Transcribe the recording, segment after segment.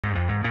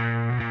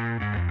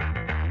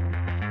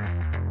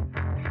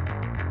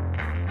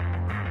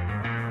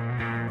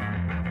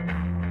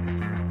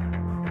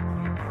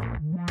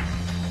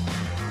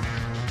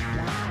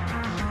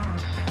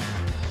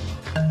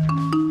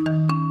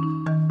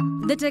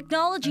The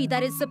technology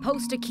that is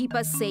supposed to keep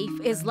us safe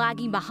is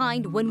lagging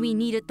behind when we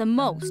need it the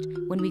most,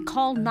 when we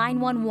call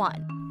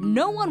 911.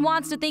 No one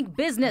wants to think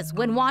business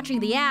when watching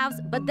the Avs,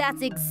 but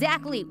that's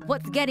exactly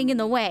what's getting in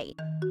the way.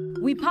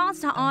 We pause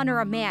to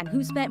honor a man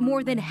who spent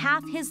more than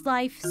half his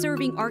life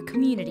serving our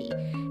community,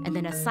 and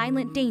then a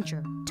silent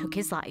danger took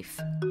his life.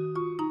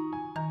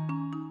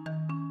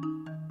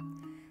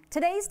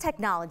 Today's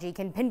technology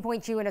can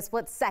pinpoint you in a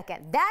split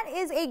second. That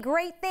is a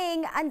great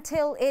thing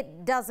until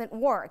it doesn't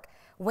work.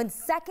 When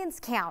seconds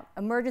count,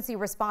 emergency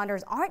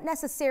responders aren't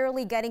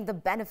necessarily getting the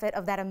benefit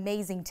of that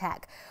amazing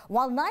tech.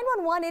 While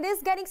 911 it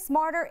is getting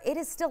smarter, it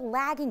is still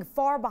lagging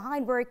far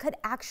behind where it could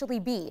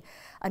actually be.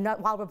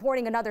 While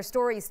reporting another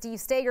story, Steve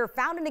Steger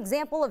found an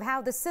example of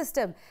how the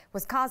system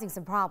was causing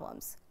some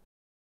problems.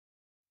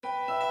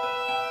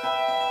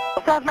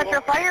 South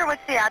Metro Fire,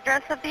 what's the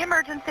address of the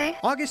emergency?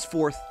 August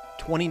 4th,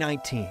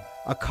 2019.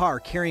 A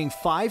car carrying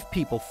 5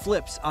 people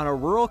flips on a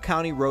rural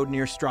county road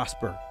near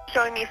Strasburg.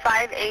 Showing me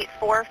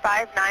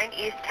 58459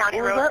 East County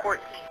Road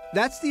 14.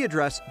 That's the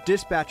address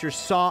dispatchers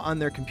saw on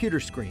their computer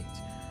screens.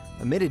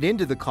 A minute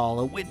into the call,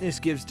 a witness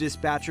gives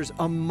dispatchers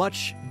a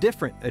much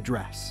different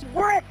address.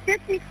 We're at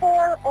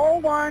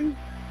 5401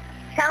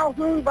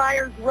 Calhoun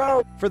Byers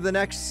Road. For the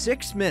next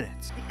 6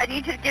 minutes, I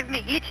need you to give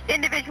me each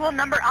individual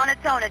number on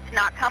its own. It's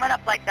not coming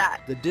up like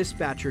that. the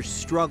dispatcher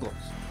struggles.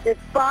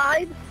 It's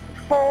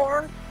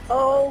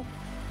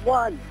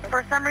 5401.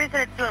 For some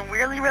reason, it's doing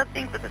really weird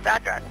things with this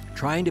address.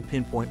 Trying to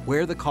pinpoint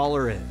where the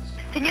caller is.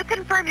 Can you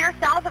confirm you're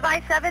south of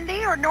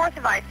I-70 or north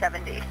of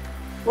I-70?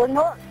 We're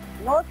north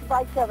of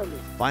I-70.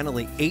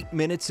 Finally, 8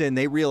 minutes in,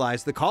 they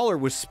realize the caller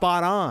was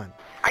spot on.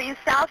 Are you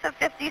south of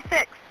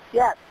 56?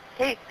 Yes.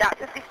 Okay, that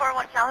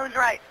 5401 Calhoun's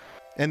right.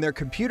 And their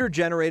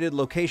computer-generated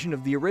location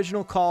of the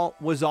original call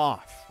was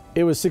off.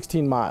 It was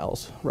 16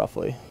 miles,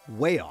 roughly.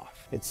 Way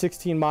off. It's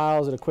 16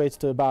 miles. It equates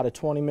to about a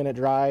 20-minute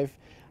drive.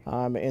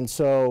 And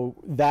so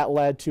that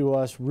led to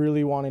us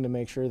really wanting to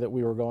make sure that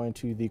we were going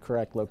to the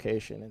correct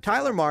location.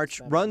 Tyler March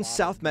runs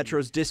South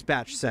Metro's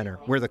dispatch center,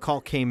 where the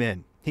call came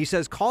in. He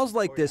says calls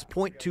like this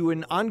point to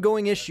an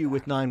ongoing issue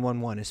with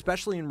 911,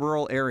 especially in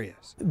rural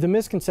areas. The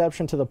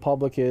misconception to the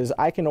public is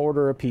I can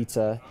order a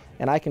pizza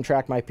and I can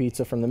track my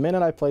pizza from the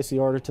minute I place the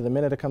order to the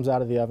minute it comes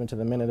out of the oven to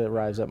the minute it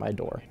arrives at my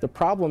door. The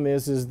problem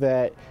is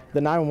that the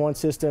 911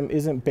 system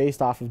isn't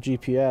based off of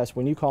GPS.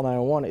 When you call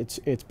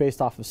 911, it's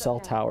based off of cell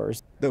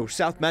towers. Though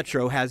South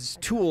Metro has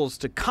tools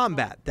to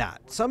combat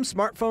that. Some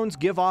smartphones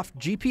give off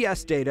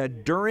GPS data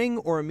during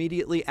or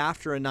immediately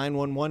after a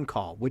 911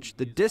 call, which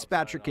the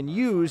dispatcher can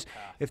use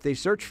if they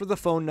search for the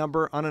phone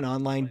number on an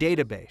online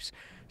database.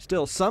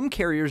 Still, some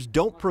carriers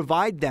don't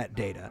provide that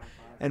data.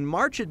 And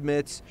March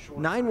admits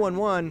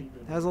 911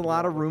 has a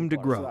lot of room to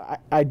grow.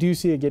 I do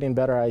see it getting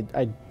better.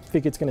 I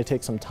think it's going to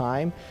take some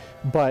time,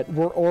 but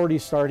we're already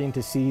starting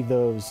to see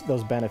those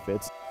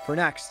benefits. For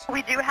next,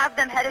 We do have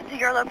them headed to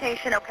your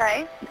location,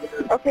 okay?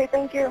 Okay,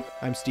 thank you.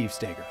 I'm Steve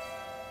Steger.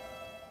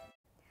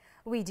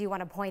 We do want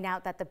to point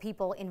out that the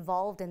people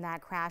involved in that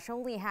crash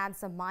only had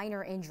some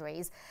minor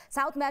injuries.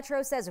 South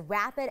Metro says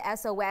Rapid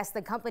SOS,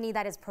 the company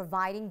that is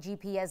providing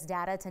GPS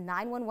data to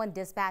 911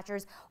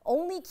 dispatchers,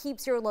 only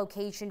keeps your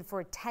location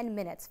for 10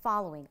 minutes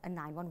following a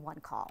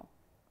 911 call.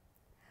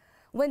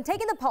 When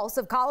taking the pulse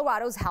of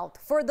Colorado's health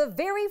for the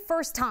very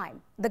first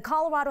time, the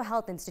Colorado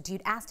Health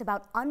Institute asked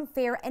about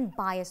unfair and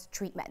biased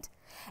treatment.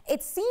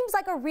 It seems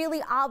like a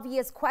really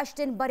obvious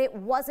question, but it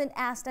wasn't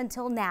asked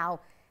until now.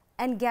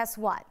 And guess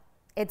what?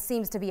 It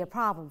seems to be a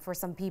problem for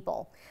some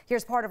people.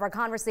 Here's part of our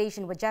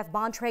conversation with Jeff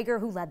Bontrager,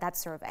 who led that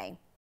survey.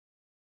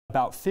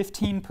 About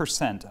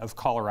 15% of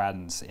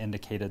Coloradans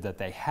indicated that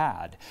they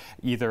had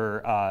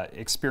either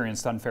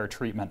experienced unfair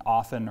treatment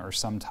often or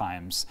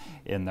sometimes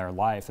in their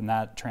life, and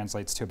that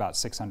translates to about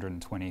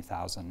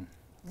 620,000.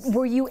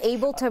 Were you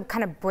able to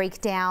kind of break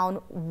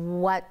down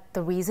what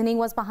the reasoning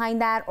was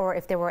behind that, or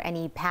if there were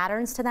any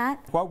patterns to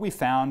that? What we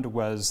found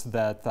was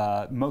that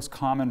the most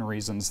common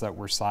reasons that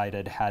were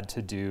cited had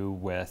to do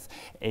with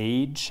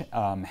age,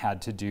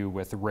 had to do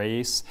with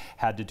race,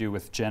 had to do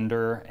with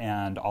gender,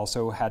 and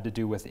also had to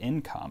do with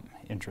income,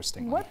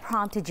 interestingly. What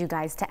prompted you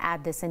guys to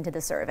add this into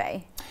the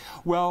survey?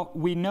 Well,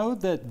 we know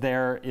that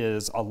there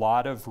is a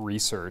lot of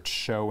research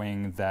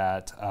showing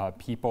that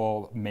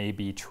people may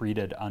be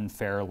treated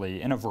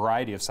unfairly in a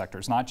variety of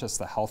sectors, not just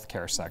the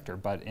healthcare sector,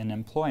 but in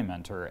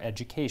employment or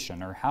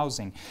education or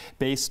housing,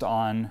 based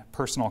on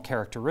personal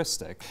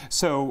characteristics.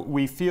 So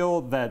we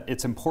feel that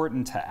it's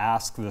important to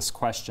ask this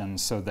question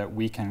so that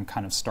we can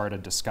kind of start a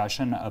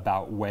discussion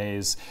about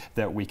ways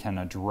that we can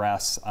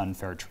address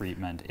unfair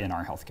treatment in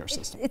our healthcare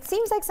system. It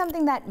seems like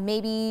something that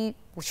maybe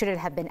should it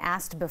have been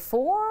asked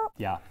before?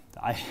 Yeah,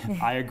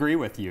 I agree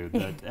with you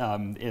that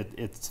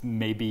it's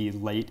maybe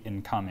late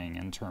in coming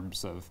in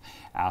terms of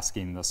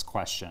asking this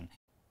question.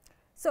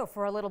 So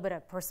for a little bit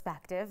of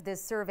perspective, this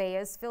survey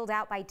is filled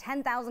out by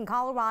 10,000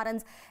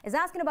 Coloradans, is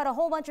asking about a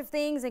whole bunch of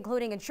things,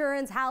 including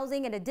insurance,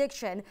 housing, and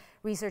addiction.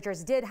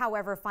 Researchers did,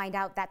 however, find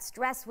out that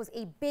stress was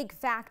a big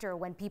factor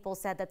when people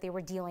said that they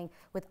were dealing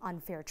with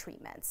unfair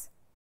treatments.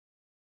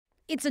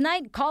 It's a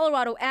night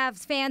Colorado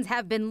Avs fans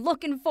have been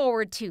looking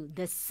forward to,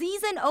 the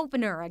season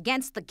opener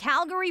against the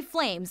Calgary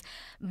Flames.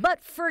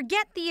 But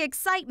forget the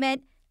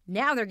excitement,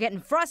 now they're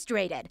getting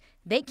frustrated.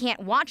 They can't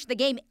watch the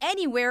game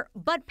anywhere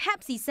but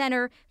Pepsi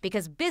Center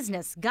because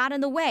business got in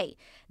the way.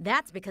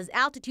 That's because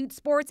Altitude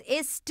Sports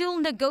is still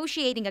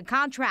negotiating a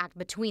contract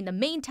between the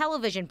main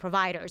television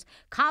providers,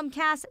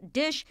 Comcast,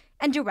 Dish,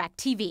 and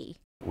DirecTV.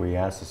 We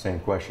asked the same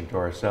question to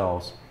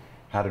ourselves,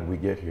 how did we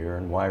get here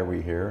and why are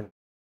we here?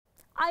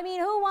 I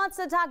mean, who wants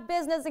to talk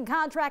business and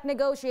contract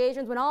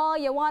negotiations when all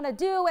you want to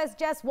do is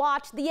just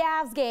watch the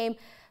Avs game?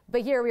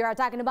 But here we are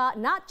talking about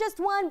not just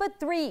one, but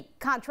 3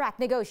 contract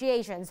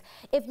negotiations.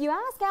 If you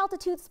ask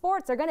Altitude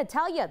Sports, they're going to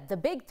tell you the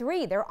big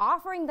 3. They're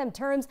offering them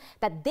terms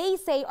that they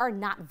say are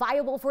not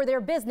viable for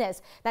their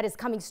business. That is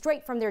coming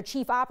straight from their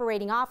chief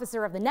operating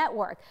officer of the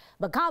network.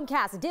 But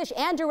Comcast, Dish,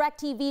 and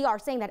DirecTV are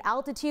saying that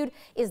Altitude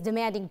is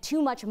demanding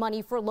too much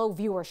money for low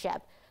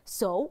viewership.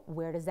 So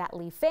where does that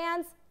leave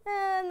fans?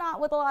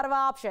 Not with a lot of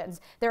options.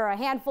 There are a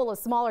handful of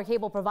smaller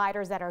cable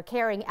providers that are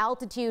carrying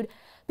Altitude.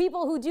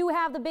 People who do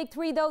have the big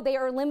 3, though, they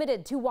are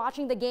limited to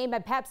watching the game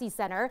at Pepsi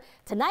Center.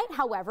 Tonight,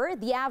 however,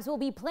 the Avs will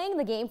be playing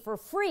the game for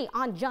free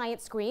on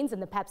giant screens in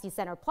the Pepsi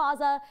Center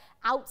Plaza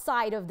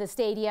outside of the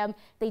stadium.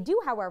 They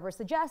do, however,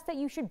 suggest that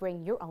you should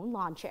bring your own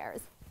lawn chairs.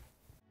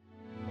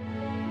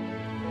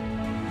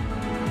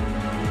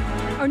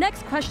 Our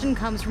next question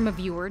comes from a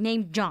viewer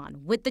named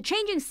John. With the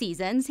changing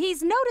seasons,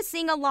 he's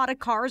noticing a lot of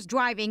cars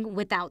driving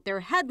without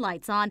their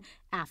headlights on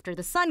after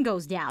the sun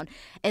goes down.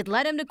 It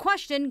led him to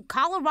question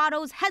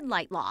Colorado's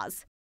headlight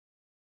laws.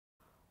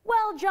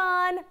 Well,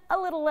 John, a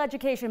little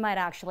education might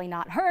actually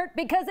not hurt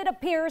because it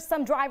appears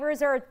some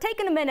drivers are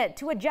taking a minute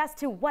to adjust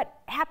to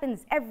what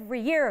happens every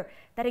year,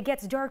 that it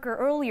gets darker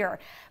earlier.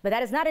 But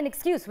that is not an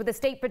excuse with the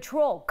State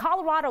Patrol.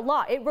 Colorado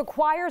law, it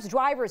requires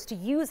drivers to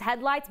use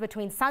headlights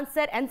between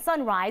sunset and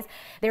sunrise.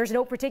 There's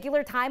no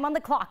particular time on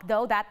the clock,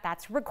 though,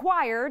 that's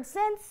required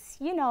since,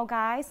 you know,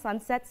 guys,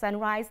 sunset,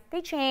 sunrise,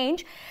 they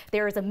change.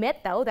 There is a myth,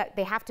 though, that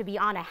they have to be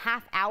on a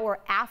half hour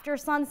after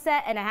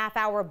sunset and a half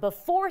hour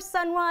before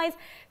sunrise.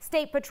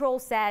 State Patrol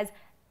says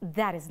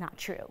that is not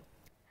true.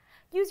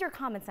 Use your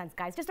common sense,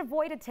 guys. Just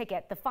avoid a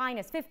ticket. The fine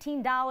is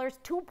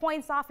 $15, 2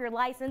 points off your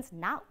license.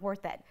 Not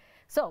worth it.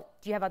 So,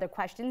 do you have other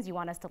questions you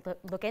want us to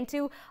look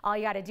into? All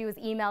you got to do is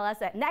email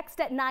us at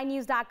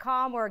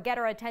next@9news.com or get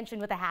our attention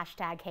with the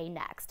hashtag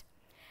HeyNext.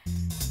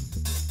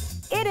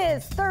 It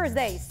is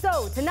Thursday,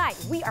 so tonight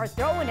we are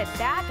throwing it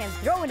back and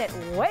throwing it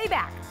way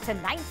back to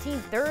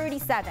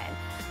 1937.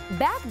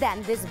 Back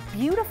then, this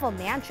beautiful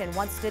mansion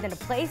once stood in a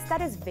place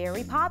that is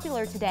very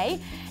popular today.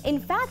 In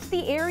fact,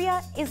 the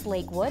area is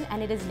Lakewood,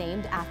 and it is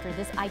named after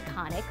this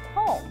iconic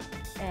home.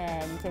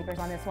 Any takers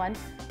on this one?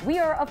 We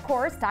are, of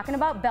course, talking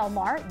about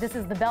Belmar. This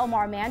is the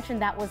Belmar mansion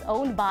that was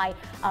owned by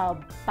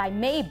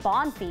May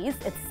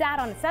Bonfils. It sat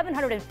on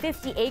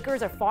 750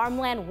 acres of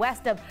farmland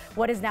west of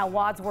what is now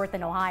Wadsworth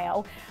in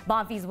Ohio.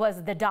 Bonfils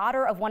was the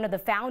daughter of one of the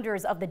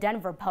founders of the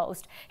Denver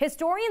Post.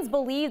 Historians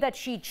believe that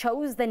she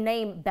chose the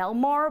name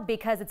Belmar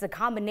because it's a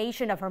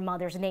combination of her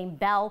mother's name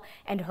Belle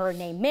and her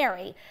name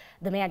Mary.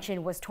 The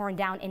mansion was torn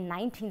down in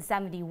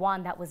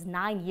 1971. That was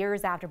 9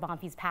 years after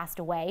Bonfils passed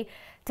away.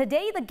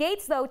 Today, the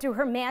gates, though, to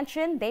her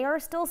mansion, they are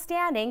still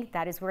standing.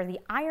 That is where the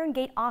Iron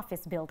Gate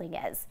office building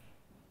is.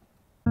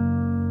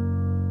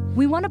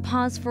 We want to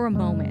pause for a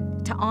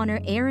moment to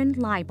honor Aaron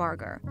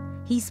Liebarger.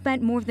 He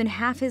spent more than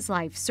half his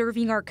life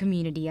serving our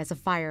community as a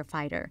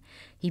firefighter.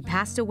 He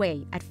passed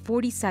away at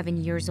 47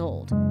 years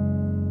old.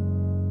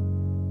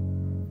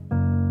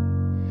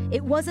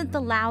 It wasn't the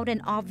loud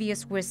and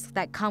obvious risks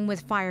that come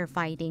with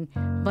firefighting,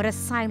 but a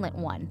silent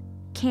one,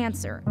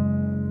 cancer,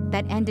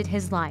 that ended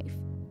his life.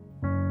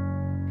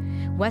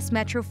 West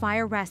Metro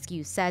Fire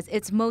Rescue says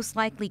it's most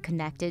likely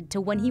connected to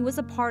when he was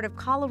a part of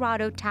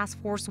Colorado Task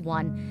Force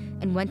 1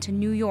 and went to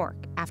New York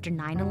after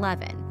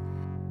 9/11.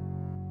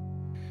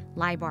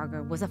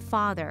 Liebarger was a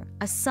father,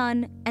 a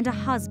son, and a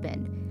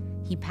husband.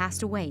 He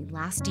passed away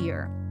last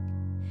year.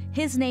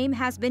 His name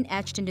has been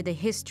etched into the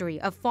history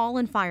of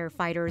fallen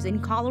firefighters in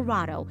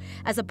Colorado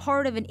as a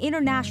part of an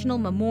international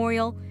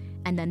memorial,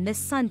 and then this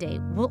Sunday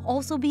will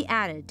also be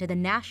added to the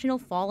National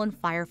Fallen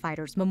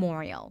Firefighters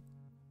Memorial.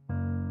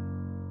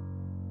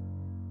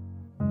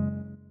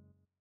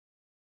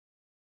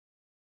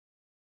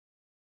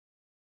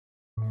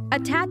 A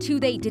tattoo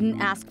they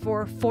didn't ask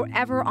for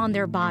forever on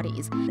their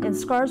bodies. And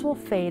scars will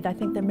fade. I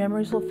think the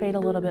memories will fade a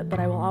little bit, but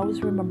I will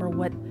always remember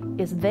what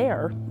is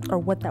there or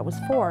what that was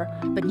for.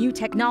 But new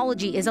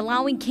technology is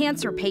allowing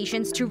cancer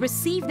patients to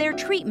receive their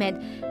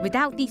treatment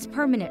without these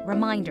permanent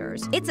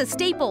reminders. It's a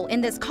staple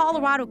in this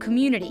Colorado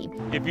community.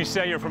 If you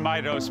say you're from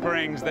Idaho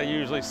Springs, they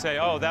usually say,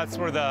 oh, that's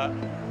where the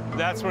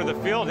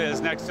field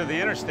is next to the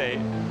interstate.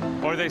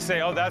 Or they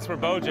say, oh, that's where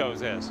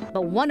Bojo's is.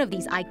 But one of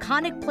these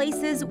iconic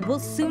places will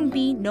soon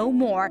be no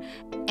more,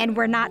 and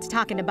we're not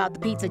talking about the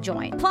pizza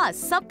joint. Plus,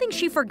 something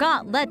she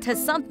forgot led to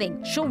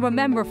something she'll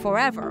remember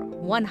forever.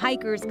 One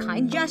hiker's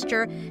kind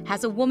gesture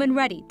has a woman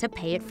ready to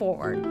pay it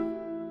forward.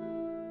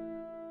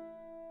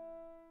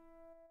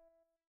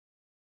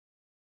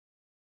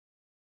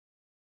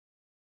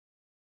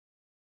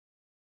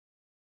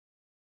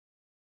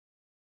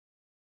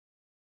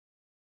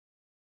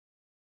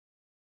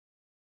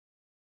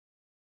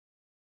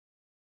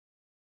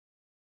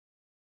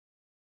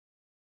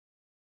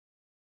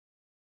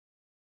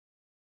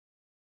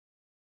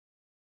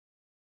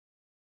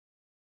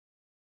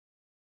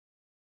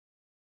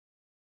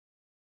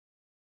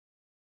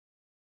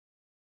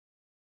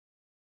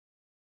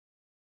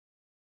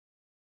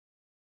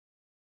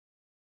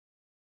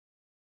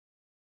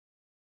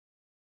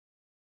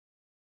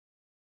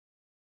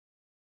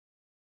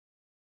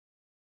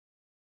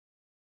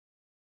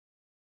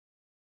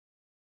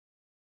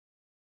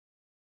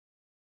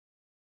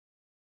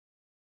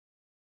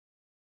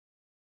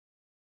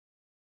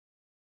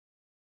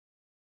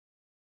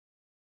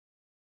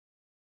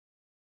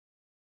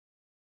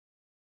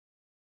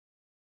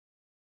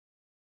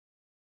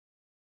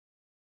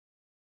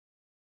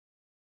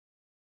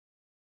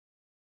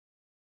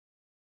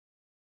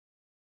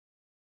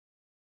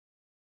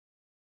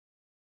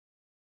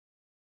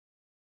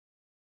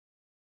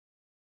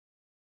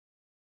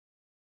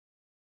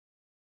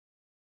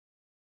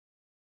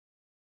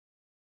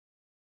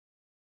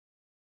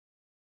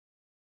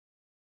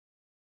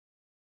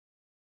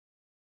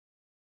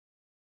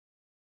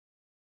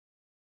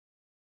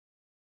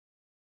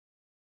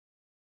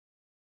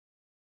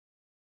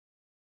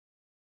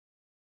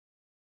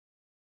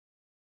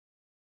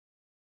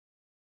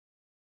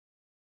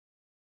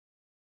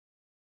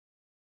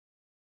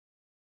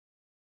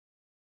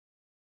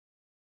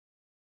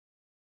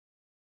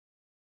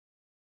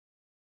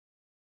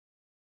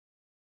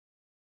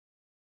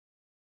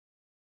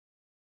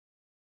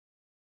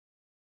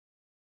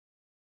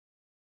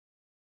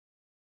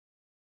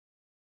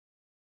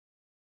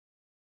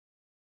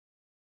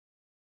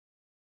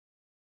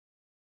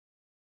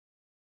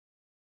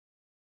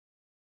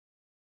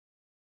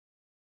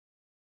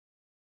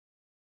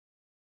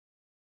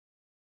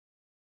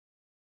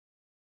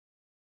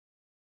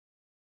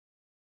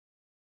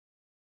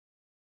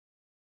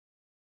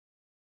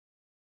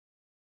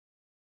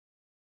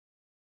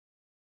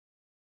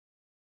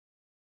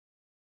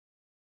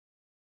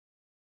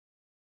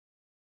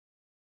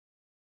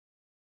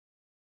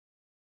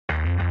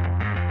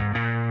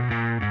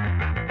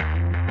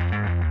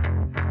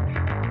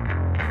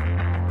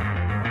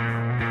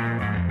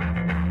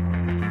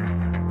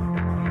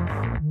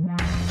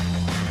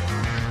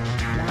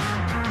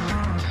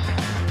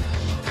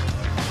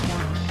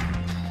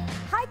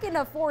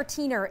 Being a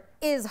 14er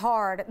is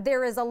hard.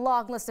 There is a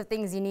long list of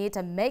things you need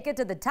to make it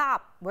to the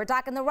top. We're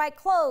talking the right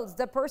clothes,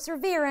 the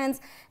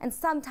perseverance, and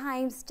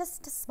sometimes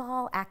just a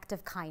small act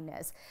of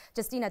kindness.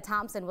 Justina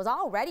Thompson was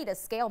all ready to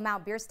scale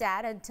Mount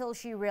Bierstadt until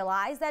she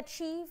realized that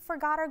she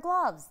forgot her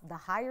gloves. The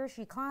higher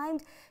she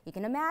climbed, you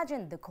can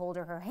imagine, the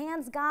colder her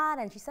hands got,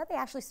 and she said they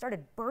actually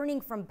started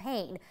burning from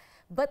pain.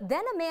 But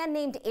then a man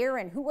named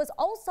Aaron, who was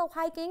also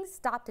hiking,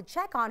 stopped to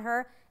check on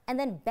her and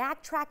then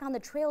backtrack on the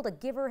trail to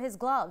give her his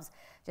gloves.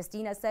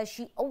 Justina says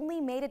she only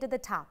made it to the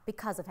top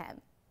because of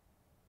him.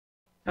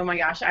 Oh my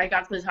gosh, I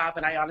got to the top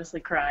and I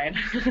honestly cried.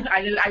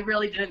 I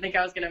really didn't think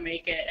I was going to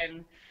make it,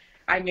 and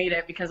I made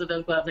it because of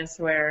those gloves, I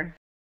swear.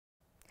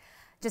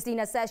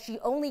 Justina says she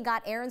only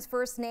got Aaron's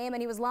first name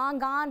and he was long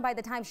gone by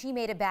the time she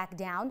made it back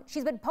down.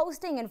 She's been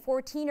posting in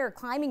 14er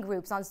climbing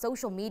groups on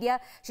social media.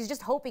 She's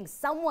just hoping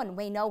someone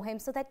may know him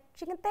so that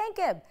she can thank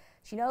him.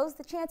 She knows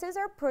the chances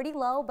are pretty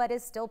low, but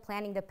is still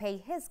planning to pay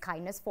his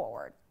kindness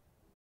forward.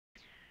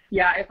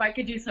 Yeah, if I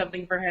could do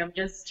something for him,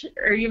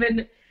 or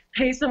even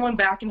pay someone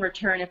back in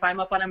return if I'm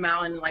up on a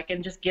mountain,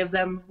 and just give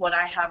them what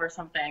I have or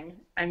something.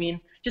 I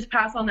mean, just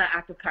pass on that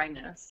act of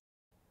kindness.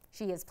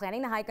 She is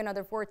planning to hike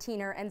another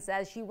 14er and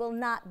says she will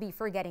not be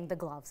forgetting the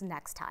gloves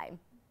next time.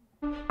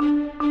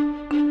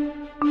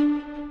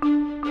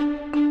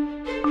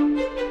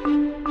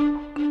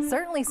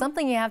 Certainly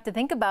something you have to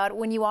think about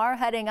when you are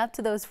heading up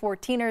to those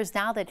 14ers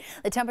now that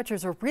the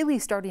temperatures are really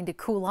starting to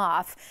cool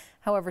off.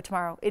 However,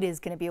 tomorrow it is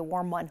going to be a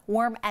warm one,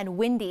 warm and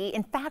windy.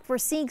 In fact, we're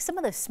seeing some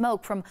of the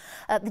smoke from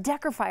the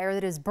Decker fire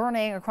that is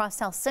burning across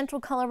south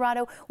central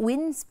Colorado.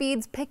 Wind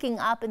speeds picking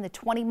up in the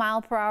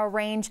 20-mile-per-hour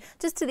range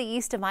just to the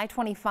east of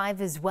I-25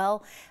 as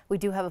well. We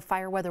do have a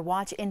fire weather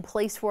watch in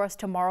place for us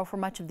tomorrow for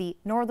much of the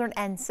northern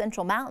and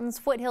central mountains,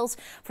 foothills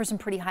for some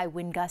pretty high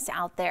wind gusts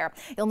out there.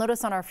 You'll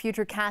notice on our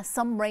future cast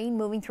some rain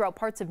moving throughout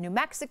parts of New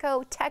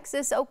Mexico,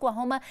 Texas,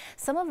 Oklahoma.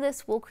 Some of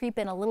this will creep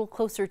in a little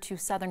closer to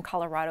southern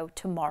Colorado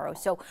tomorrow.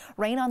 So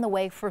rain on the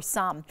way for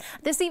some.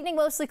 This evening,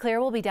 mostly clear.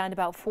 We'll be down to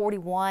about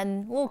 41.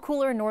 A little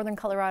cooler in northern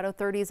Colorado,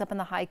 30s up in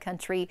the high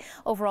country.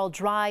 Overall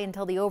dry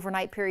until the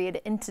overnight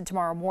period into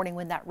tomorrow morning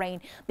when that rain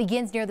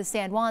begins near the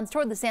San Juans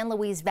toward the San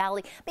Luis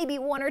Valley. Maybe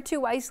one or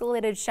two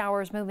isolated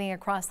showers moving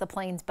across the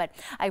plains, but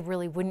I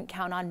really wouldn't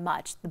count on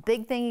much. The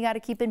big thing you got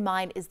to keep in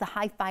mind is the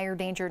high fire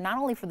danger, not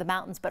only for the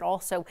mountains, but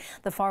also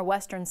the far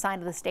western side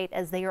of the state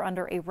as they are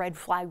under a red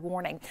flag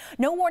warning.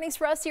 No warnings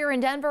for us here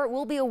in Denver. It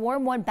will be a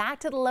warm one, back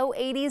to the low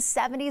 80s,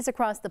 70s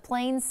across the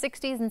plains,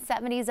 60s and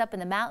 70s up in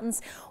the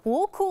mountains.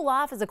 We'll cool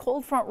off as a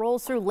cold front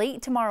rolls through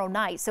late tomorrow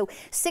night. So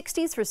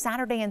 60s for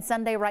Saturday and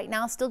Sunday right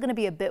now. Still going to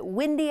be a bit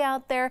windy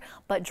out there,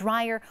 but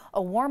drier.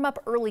 A warm up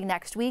early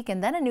next week,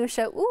 and then a new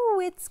show. Ooh,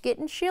 it's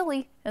getting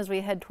chilly as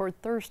we head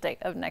toward Thursday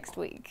of next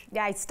week.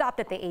 Yeah, I stopped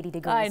at the 80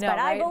 degrees, I know, but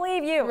right? I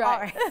believe you.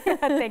 Right. All right.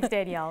 Thanks,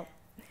 Danielle.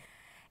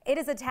 It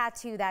is a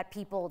tattoo that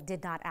people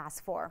did not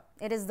ask for.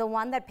 It is the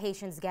one that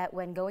patients get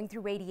when going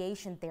through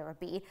radiation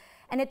therapy,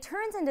 and it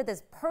turns into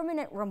this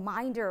permanent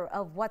reminder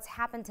of what's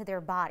happened to their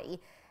body.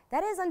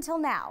 That is until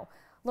now.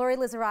 Lori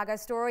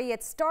Lizarraga's story,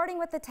 it's starting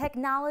with the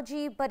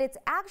technology, but it's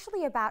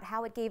actually about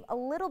how it gave a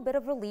little bit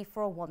of relief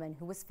for a woman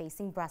who was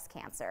facing breast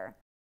cancer.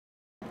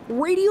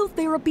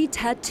 Radiotherapy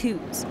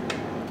tattoos.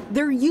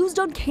 They're used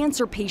on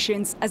cancer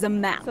patients as a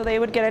map. So they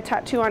would get a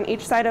tattoo on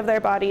each side of their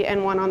body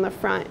and one on the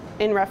front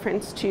in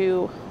reference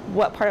to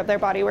what part of their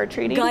body we're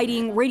treating.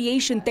 Guiding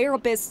radiation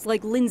therapists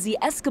like Lindsay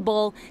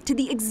Escobar to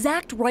the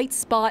exact right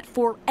spot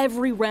for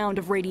every round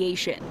of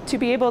radiation. To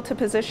be able to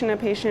position a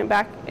patient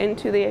back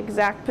into the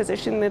exact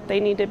position that they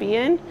need to be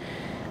in,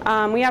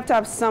 we have to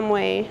have some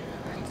way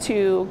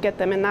to get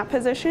them in that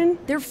position.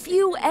 They're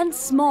few and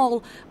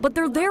small, but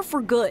they're there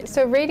for good.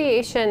 So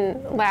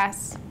radiation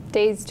lasts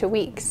days to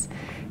weeks,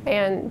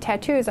 and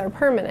tattoos are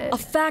permanent. A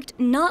fact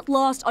not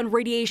lost on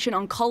radiation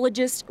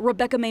oncologist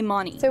Rebecca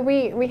Maimani. So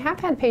we have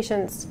had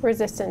patients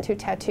resistant to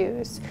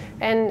tattoos,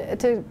 and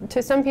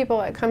to some people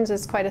it comes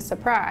as quite a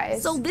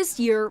surprise. So this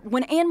year,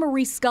 when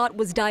Anne-Marie Scott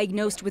was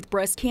diagnosed with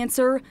breast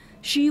cancer,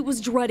 she was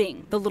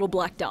dreading the little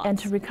black dots. And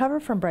to recover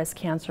from breast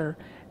cancer,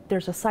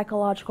 there's a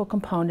psychological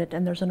component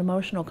and there's an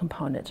emotional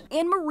component.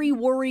 Anne-Marie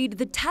worried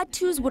the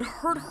tattoos would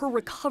hurt her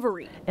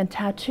recovery. And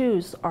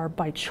tattoos are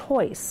by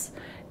choice,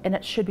 and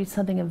it should be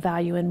something of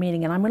value and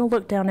meaning. And I'm going to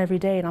look down every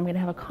day and I'm going to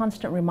have a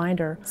constant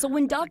reminder. So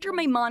when Dr.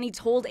 Maimani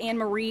told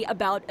Anne-Marie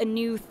about a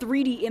new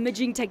 3D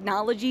imaging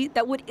technology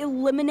that would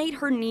eliminate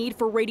her need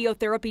for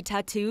radiotherapy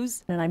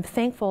tattoos. And I'm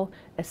thankful,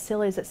 as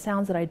silly as it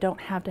sounds, that I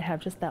don't have to have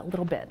just that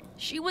little bit.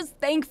 She was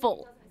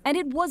thankful, and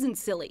it wasn't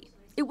silly.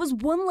 It was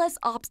one less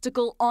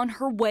obstacle on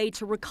her way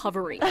to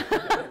recovery.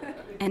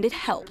 And it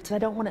helped. I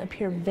don't want to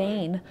appear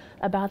vain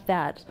about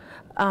that,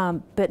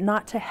 but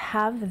not to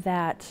have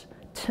that,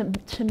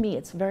 to me,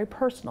 it's very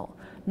personal.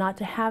 Not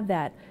to have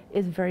that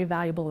is very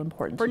valuable and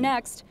important. For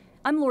next,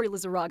 I'm Lori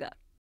Lizarraga.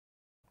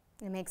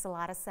 It makes a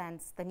lot of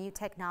sense. The new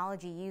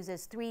technology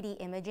uses 3D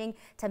imaging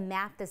to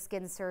map the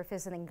skin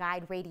surface and then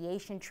guide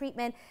radiation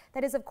treatment.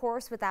 That is, of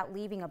course, without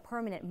leaving a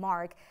permanent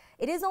mark.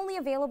 It is only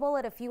available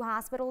at a few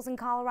hospitals in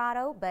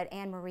Colorado, but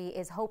Anne-Marie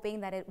is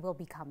hoping that it will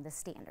become the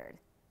standard.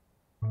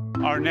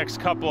 Our next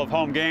couple of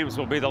home games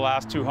will be the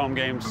last 2 home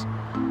games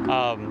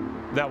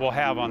that we'll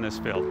have on this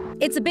field.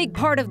 It's a big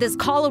part of this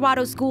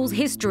Colorado school's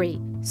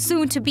history,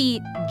 soon to be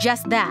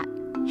just that,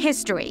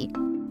 history.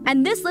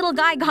 And this little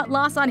guy got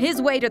lost on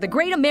his way to the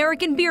Great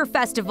American Beer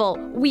Festival.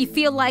 We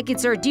feel like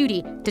it's our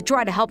duty to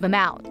try to help him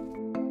out.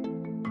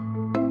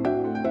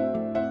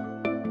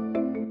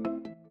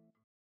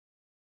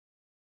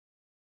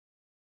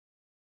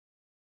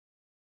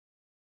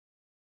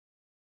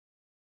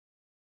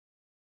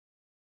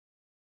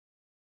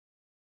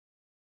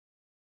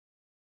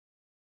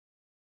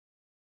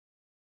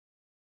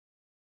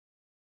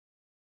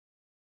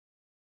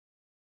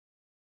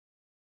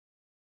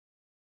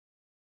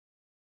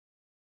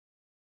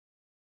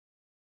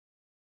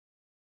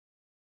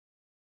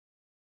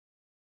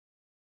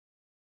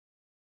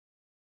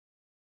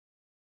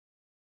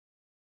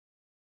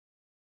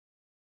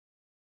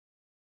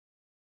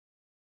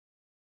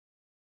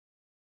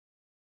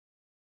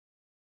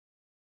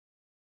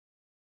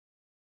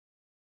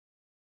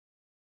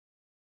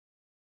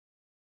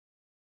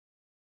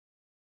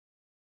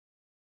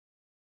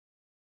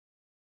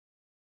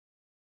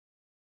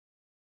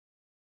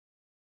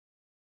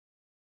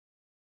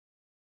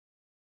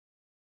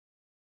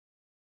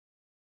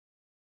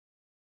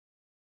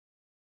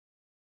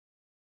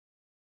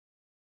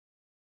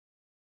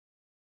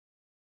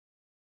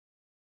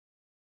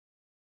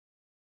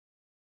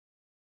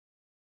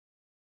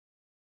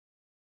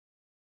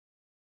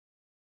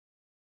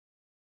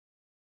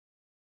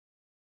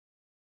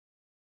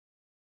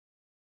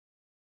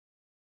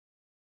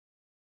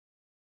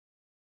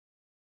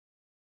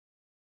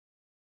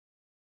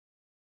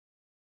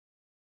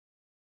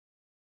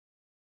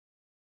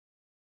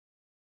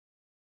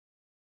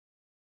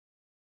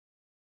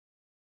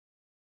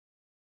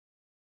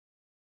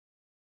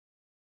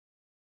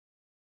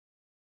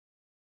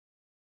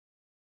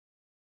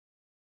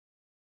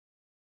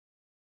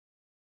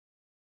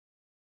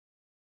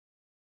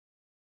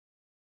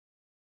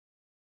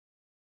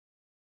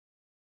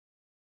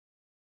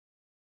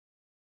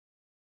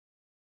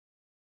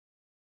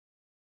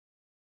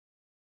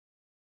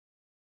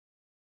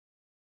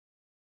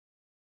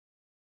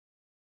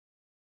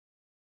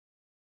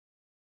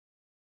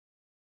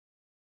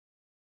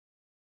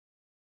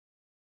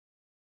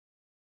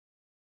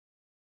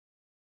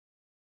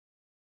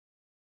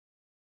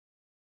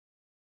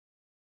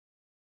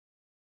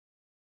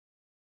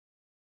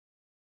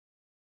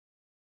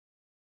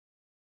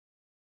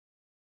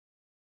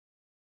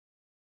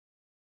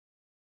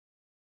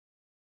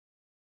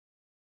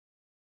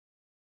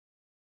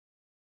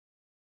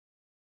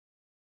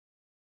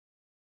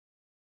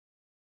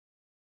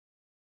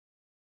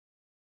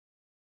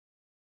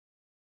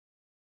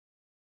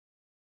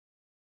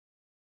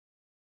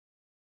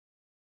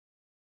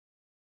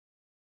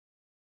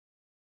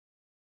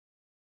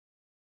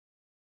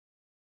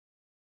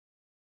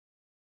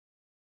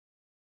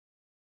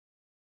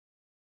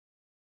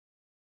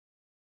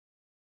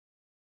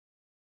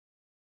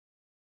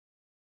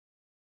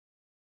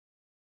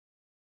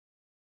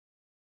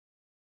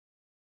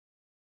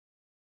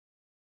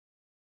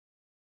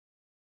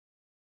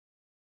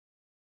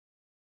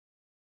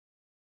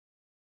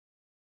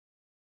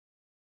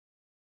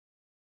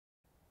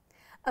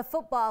 A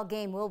football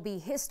game will be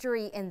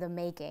history in the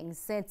making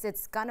since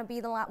it's going to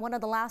be one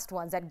of the last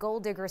ones at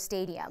Gold Digger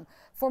Stadium.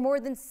 For more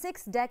than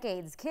 6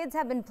 decades, kids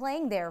have been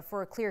playing there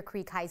for Clear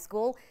Creek High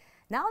School.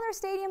 Now their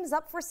stadium is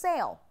up for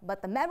sale,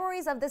 but the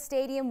memories of the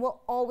stadium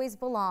will always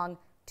belong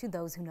to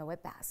those who know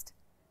it best.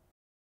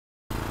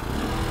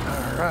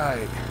 All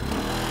right.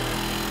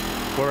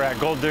 We're at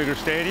Gold Digger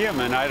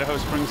Stadium in Idaho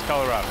Springs,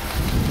 Colorado.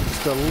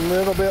 Just a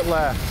little bit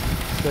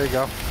left. There you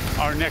go.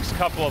 Our next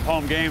couple of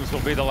home games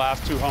will be the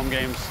last 2 home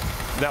games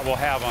that we'll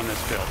have on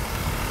this field.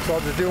 So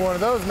I'll just do one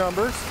of those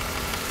numbers.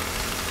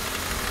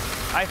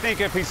 I think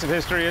a piece of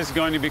history is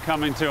going to be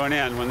coming to an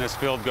end when this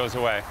field goes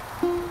away.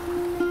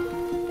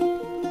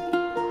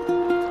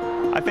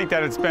 I think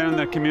that it's been in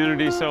the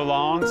community so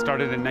long. It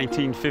started in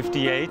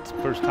 1958,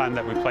 first time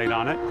that we played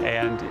on it,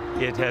 and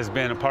it has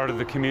been a part of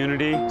the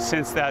community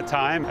since that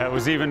time. It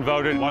was even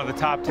voted one of the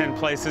top 10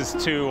 places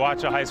to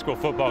watch a high school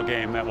football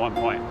game at one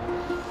point.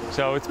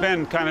 So it's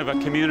been kind of a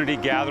community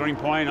gathering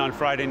point on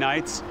Friday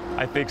nights.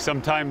 I think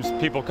sometimes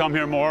people come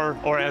here more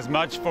or as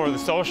much for the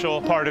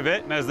social part of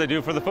it as they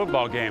do for the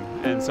football game.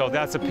 And so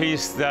that's a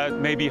piece that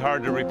may be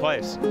hard to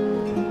replace.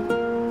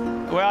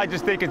 Well, I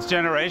just think it's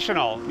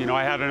generational. You know,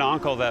 I had an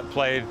uncle that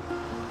played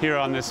here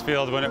on this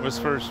field when it was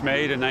first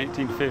made in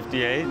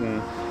 1958,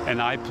 and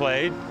I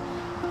played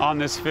on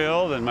this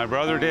field, and my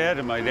brother did,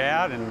 and my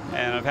dad, and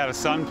I've had a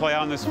son play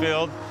on this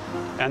field.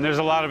 And there's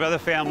a lot of other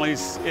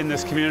families in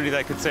this community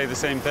that could say the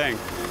same thing.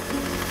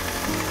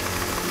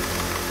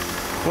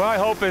 Well, I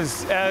hope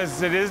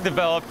as it is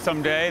developed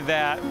someday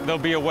that there'll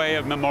be a way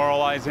of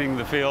memorializing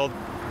the field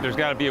There's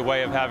got to be a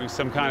way of having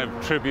some kind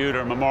of tribute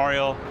or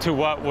memorial to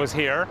what was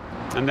here.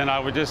 And then I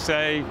would just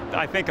say,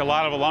 I think a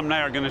lot of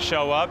alumni are going to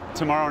show up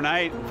tomorrow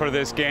night for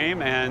this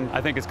game, and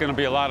I think it's going to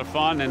be a lot of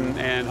fun,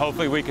 and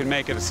hopefully we can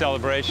make it a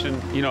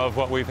celebration, you know, of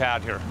what we've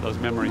had here, those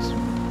memories.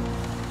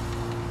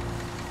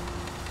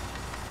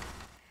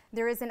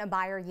 There isn't a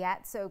buyer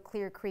yet, so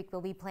Clear Creek will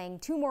be playing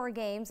 2 more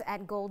games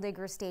at Gold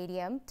Digger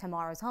Stadium,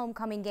 tomorrow's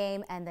homecoming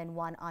game, and then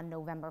one on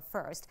November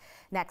 1st.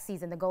 Next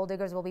season, the Gold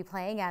Diggers will be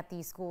playing at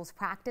the school's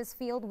practice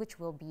field, which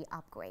will be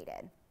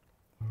upgraded.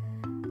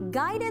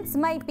 Guidance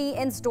might be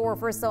in store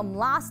for some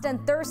lost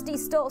and thirsty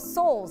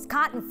souls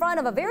caught in front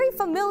of a very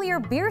familiar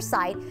beer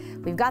site.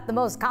 We've got the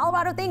most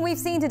Colorado thing we've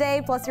seen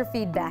today, plus your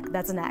feedback.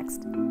 That's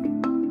next.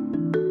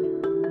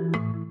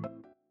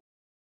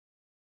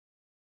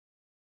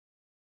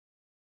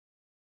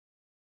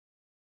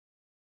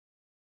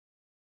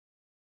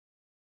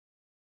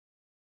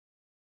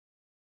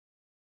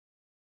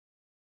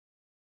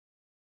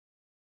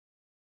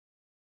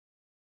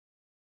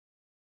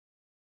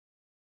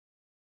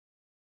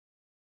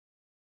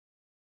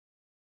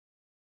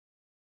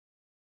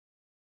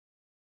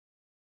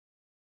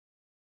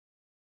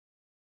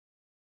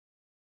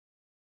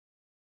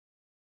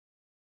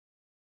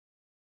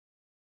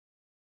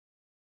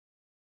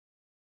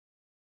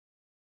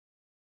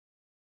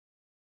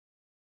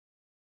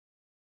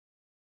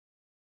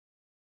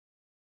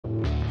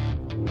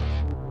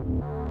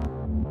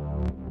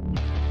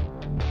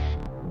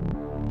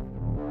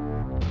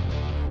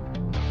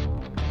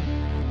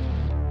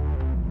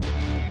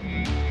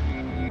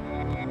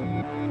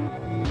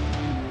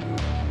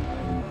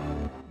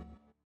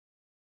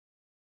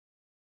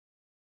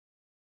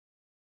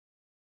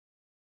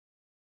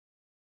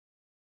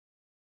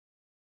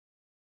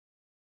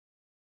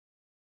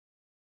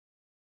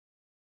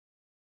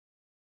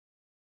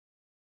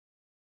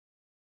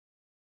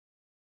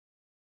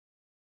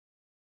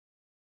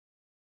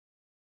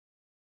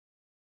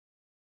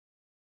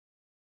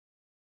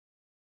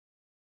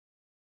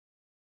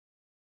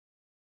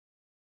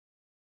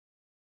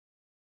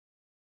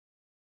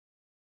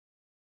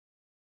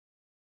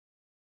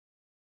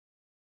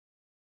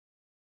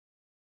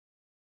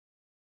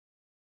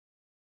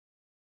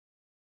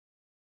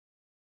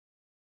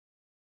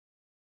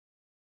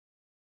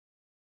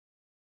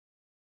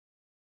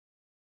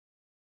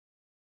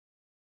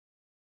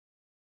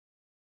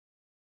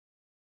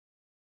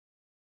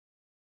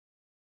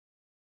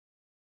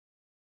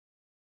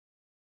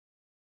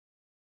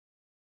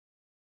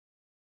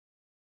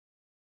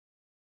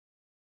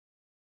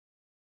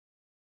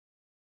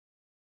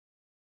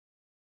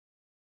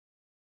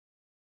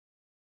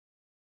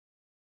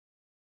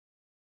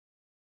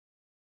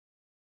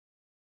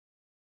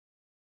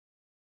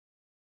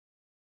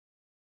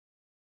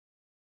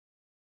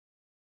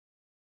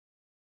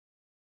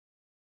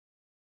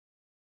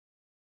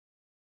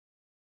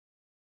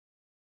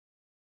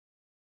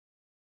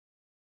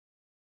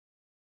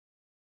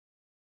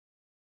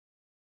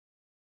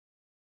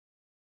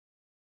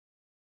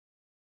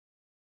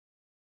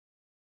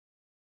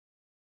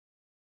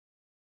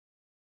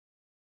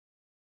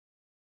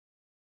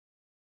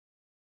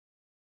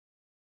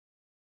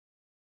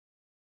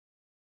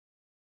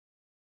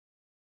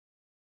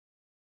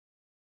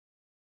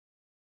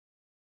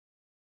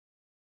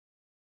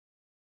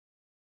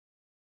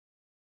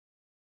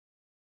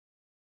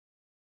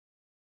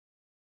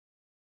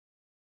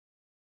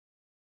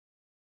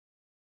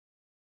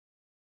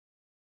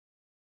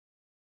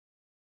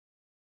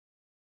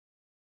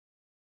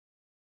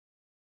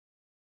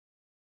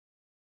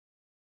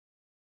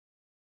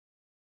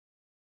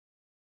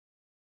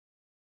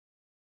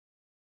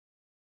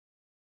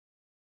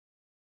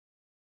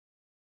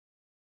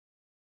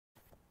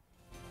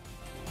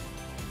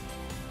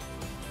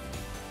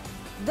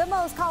 The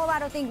most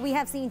Colorado thing we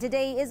have seen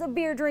today is a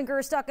beer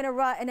drinker stuck in a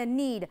rut and in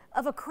need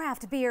of a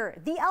craft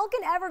beer. The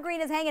Elkin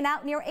Evergreen is hanging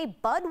out near a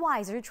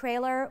Budweiser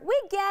trailer. We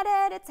get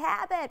it. It's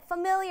habit,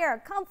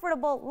 familiar,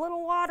 comfortable,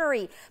 little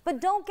watery.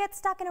 But don't get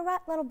stuck in a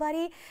rut, little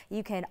buddy.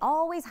 You can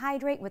always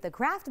hydrate with a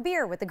craft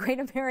beer with the Great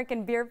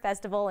American Beer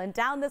Festival in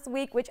town this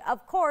week, which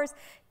of course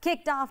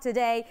kicked off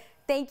today.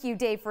 Thank you,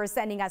 Dave, for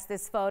sending us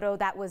this photo.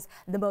 That was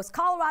the most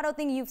Colorado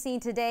thing you've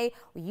seen today.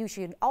 You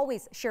should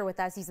always share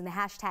with us using the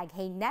hashtag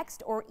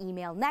HeyNext or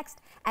email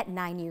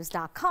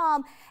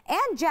next@9news.com.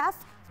 And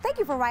Jeff, thank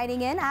you for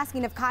writing in,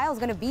 asking if Kyle's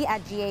going to be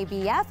at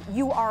GABF.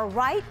 You are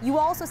right. You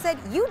also said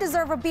you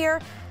deserve a beer.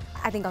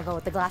 I think I'll go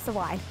with the glass of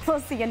wine. We'll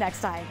see you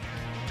next time.